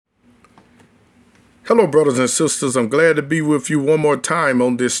Hello, brothers and sisters. I'm glad to be with you one more time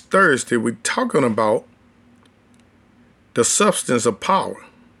on this Thursday. We're talking about the substance of power.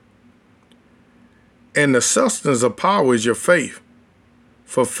 And the substance of power is your faith.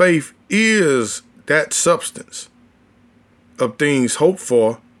 For faith is that substance of things hoped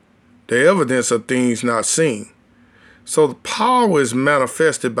for, the evidence of things not seen. So the power is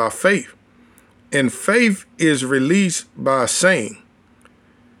manifested by faith. And faith is released by saying.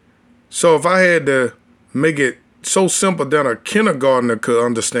 So if I had to make it so simple that a kindergartner could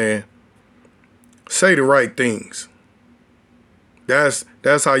understand, say the right things. That's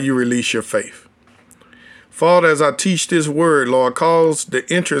how you release your faith. Father, as I teach this word, Lord, cause the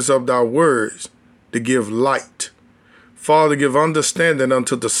entrance of thy words to give light. Father, give understanding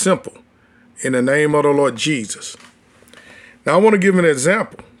unto the simple. In the name of the Lord Jesus. Now I want to give an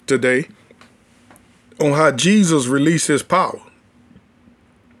example today on how Jesus released his power.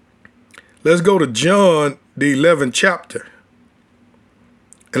 Let's go to John, the 11th chapter.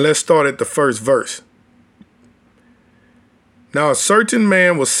 And let's start at the first verse. Now a certain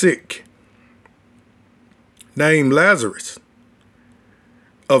man was sick, named Lazarus,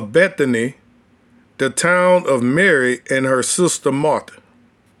 of Bethany, the town of Mary and her sister Martha.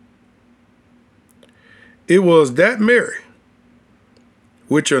 It was that Mary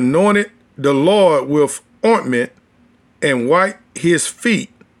which anointed the Lord with ointment and wiped his feet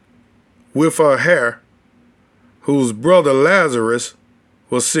with her hair, whose brother Lazarus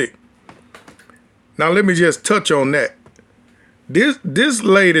was sick. Now let me just touch on that. This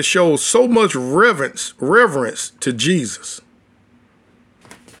lady shows so much reverence to Jesus.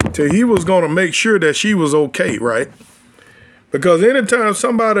 Till he was going to make sure that she was okay, right? Because anytime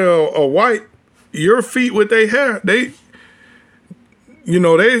somebody will wipe your feet with their hair, they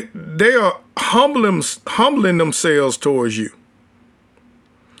are humbling themselves towards you.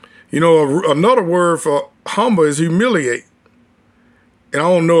 You know, another word for humble is humiliate. And I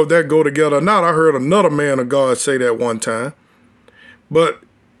don't know if that go together or not. I heard another man of God say that one time. But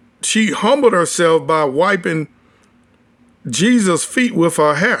she humbled herself by wiping Jesus' feet with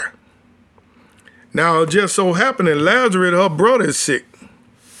her hair. Now, it just so happened that Lazarus, her brother, is sick.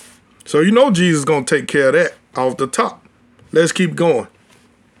 So you know Jesus is going to take care of that off the top. Let's keep going.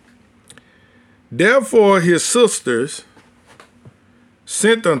 Therefore his sisters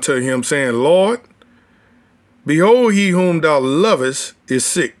sent unto him, saying, Lord, behold, he whom thou lovest is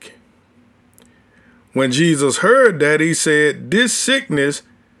sick. When Jesus heard that, he said, this sickness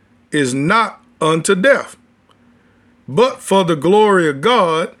is not unto death, but for the glory of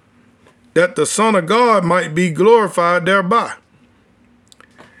God, that the Son of God might be glorified thereby.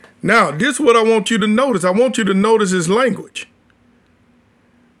 Now, this is what I want you to notice. I want you to notice his language.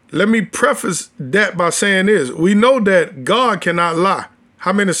 Let me preface that by saying this. We know that God cannot lie.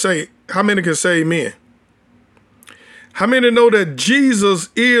 How many can say amen? How many know that Jesus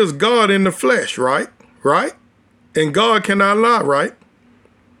is God in the flesh, right? Right? And God cannot lie, right?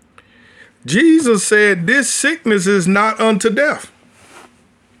 Jesus said this sickness is not unto death.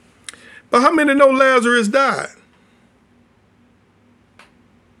 But how many know Lazarus died?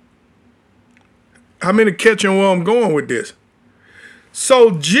 How many catching where I'm going with this?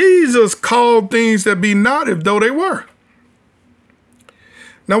 So Jesus called things that be not as though they were.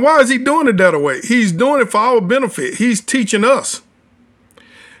 Now, why is he doing it that way? He's doing it for our benefit. He's teaching us.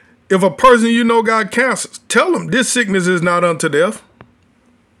 If a person you know got cancer, tell them this sickness is not unto death.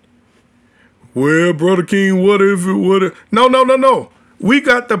 Well, Brother King, what if it would? No. We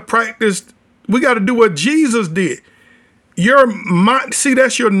got to practice. We got to do what Jesus did. Your mind, see,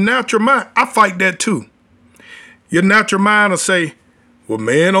 that's your natural mind. I fight that too. Your natural mind will say, well,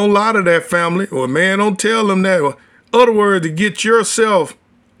 man, don't lie to that family. Or man, don't tell them that. Or, other words, to get yourself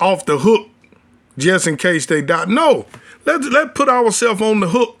off the hook just in case they die. No, let's put ourselves on the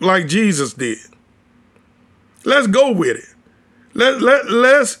hook like Jesus did. Let's go with it.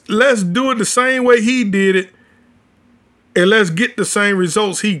 Let's do it the same way he did it, and let's get the same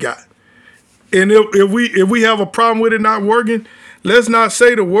results he got. And if we have a problem with it not working, let's not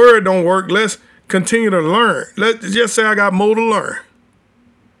say the word don't work. Let's continue to learn. Let's just say I got more to learn.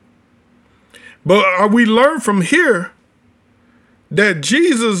 But we learn from here that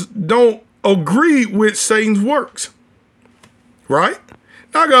Jesus don't agree with Satan's works. Right?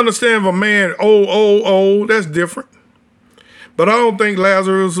 Now I can understand if a man old, that's different. But I don't think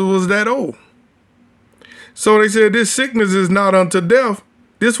Lazarus was that old. So they said this sickness is not unto death.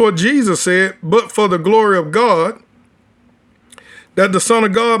 This is what Jesus said, but for the glory of God, that the Son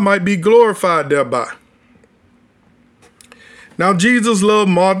of God might be glorified thereby. Now Jesus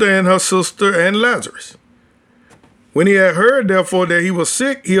loved Martha and her sister and Lazarus. When he had heard, therefore, that he was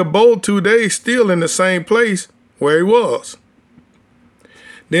sick, he abode 2 days still in the same place where he was.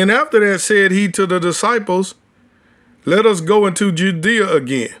 Then after that said he to the disciples, let us go into Judea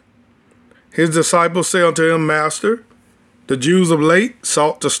again. His disciples say unto him, Master, the Jews of late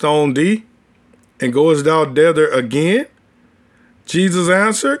sought to stone thee, and goest thou thither again? Jesus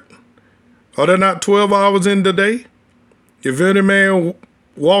answered, are there not 12 hours in the day? If any man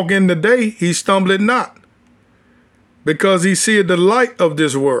walk in the day, he stumbleth not, because he seeth the light of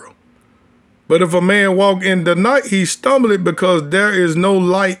this world. But if a man walk in the night, he stumbleth, because there is no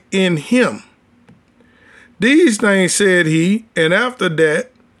light in him. These things said he, and after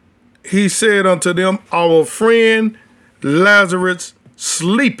that he said unto them, our friend Lazarus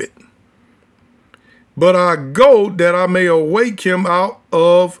sleepeth, but I go that I may awake him out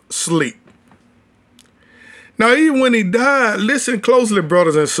of sleep. Now, even when he died, listen closely,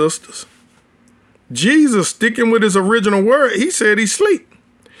 brothers and sisters. Jesus, sticking with his original word, he said he sleep.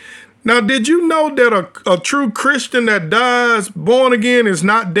 Now, did you know that a true Christian that dies born again is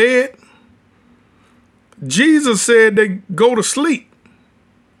not dead? Jesus said they go to sleep.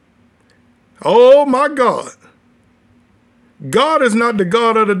 Oh, my God. God is not the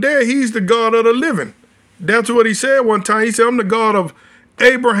God of the dead. He's the God of the living. That's what he said one time. He said, I'm the God of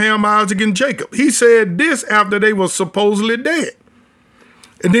Abraham, Isaac, and Jacob. He said this after they were supposedly dead.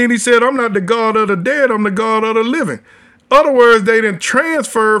 And then he said, I'm not the God of the dead, I'm the God of the living. In other words, they didn't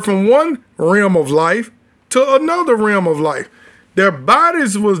transfer from one realm of life to another realm of life. Their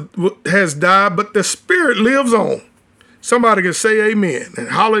bodies has died, but the spirit lives on. Somebody can say amen and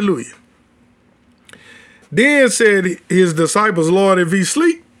hallelujah. Then said his disciples, Lord, if he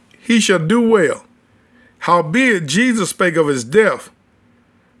sleep, he shall do well. Howbeit Jesus spake of his death,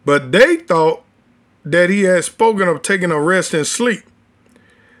 but they thought that he had spoken of taking a rest and sleep.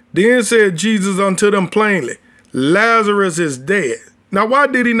 Then said Jesus unto them plainly, Lazarus is dead. Now, why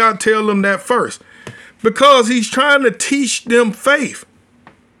did he not tell them that first? Because he's trying to teach them faith.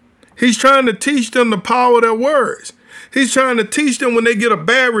 He's trying to teach them the power of their words. He's trying to teach them when they get a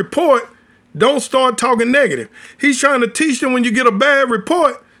bad report, don't start talking negative. He's trying to teach them when you get a bad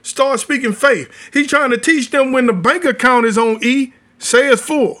report, start speaking faith. He's trying to teach them when the bank account is on E, say it's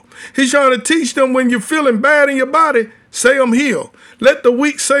full. He's trying to teach them when you're feeling bad in your body, say I'm healed. Let the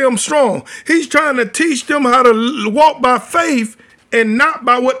weak say I'm strong. He's trying to teach them how to walk by faith and not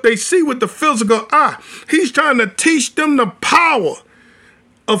by what they see with the physical eye. He's trying to teach them the power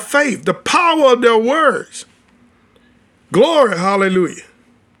of faith, the power of their words. Glory, hallelujah.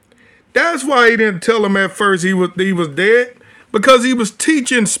 That's why he didn't tell them at first he was dead, because he was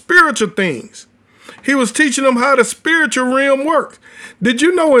teaching spiritual things. He was teaching them how the spiritual realm works. Did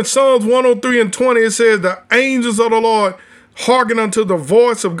you know in Psalms 103 and 20, it says the angels of the Lord hearken unto the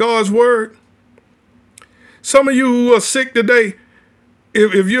voice of God's word? Some of you who are sick today,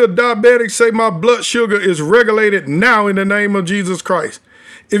 if you're a diabetic, say my blood sugar is regulated now in the name of Jesus Christ.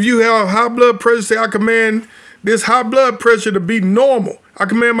 If you have high blood pressure, say I command this high blood pressure to be normal. I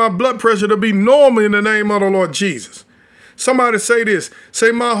command my blood pressure to be normal in the name of the Lord Jesus. Somebody say this.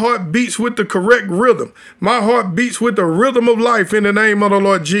 Say my heart beats with the correct rhythm. My heart beats with the rhythm of life in the name of the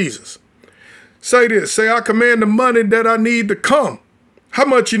Lord Jesus. Say this. Say I command the money that I need to come. How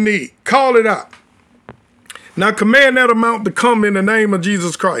much you need? Call it out. Now command that amount to come in the name of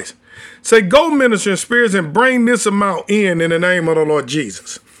Jesus Christ. Say go minister in spirits and bring this amount in the name of the Lord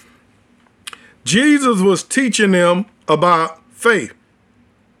Jesus. Jesus was teaching them about faith.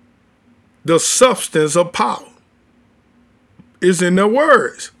 The substance of power is in their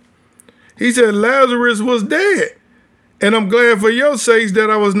words. He said Lazarus was dead, and I'm glad for your sakes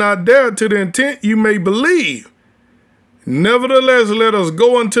that I was not there, to the intent you may believe. Nevertheless, let us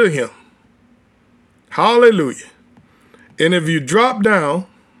go unto him. Hallelujah. And if you drop down,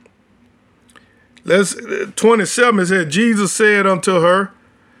 27, it said, Jesus said unto her,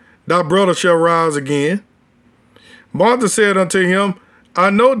 thy brother shall rise again. Martha said unto him, I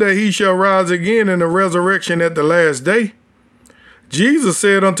know that he shall rise again in the resurrection at the last day. Jesus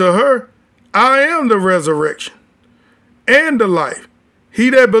said unto her, I am the resurrection and the life. He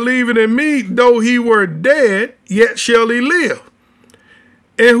that believeth in me, though he were dead, yet shall he live.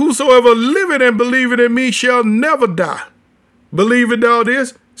 And whosoever liveth and believeth in me shall never die. Believeth thou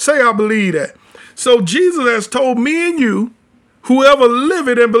this? Say, I believe that. So Jesus has told me and you, whoever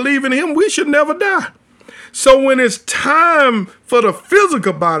liveth and believe in him, we should never die. So when it's time for the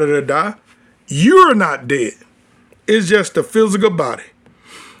physical body to die, you're not dead. It's just the physical body.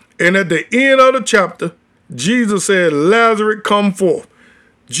 And at the end of the chapter, Jesus said, Lazarus, come forth.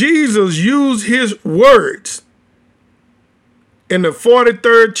 Jesus used his words in the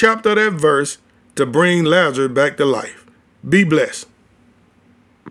 43rd chapter of that verse to to bring Lazarus back to life. Be blessed.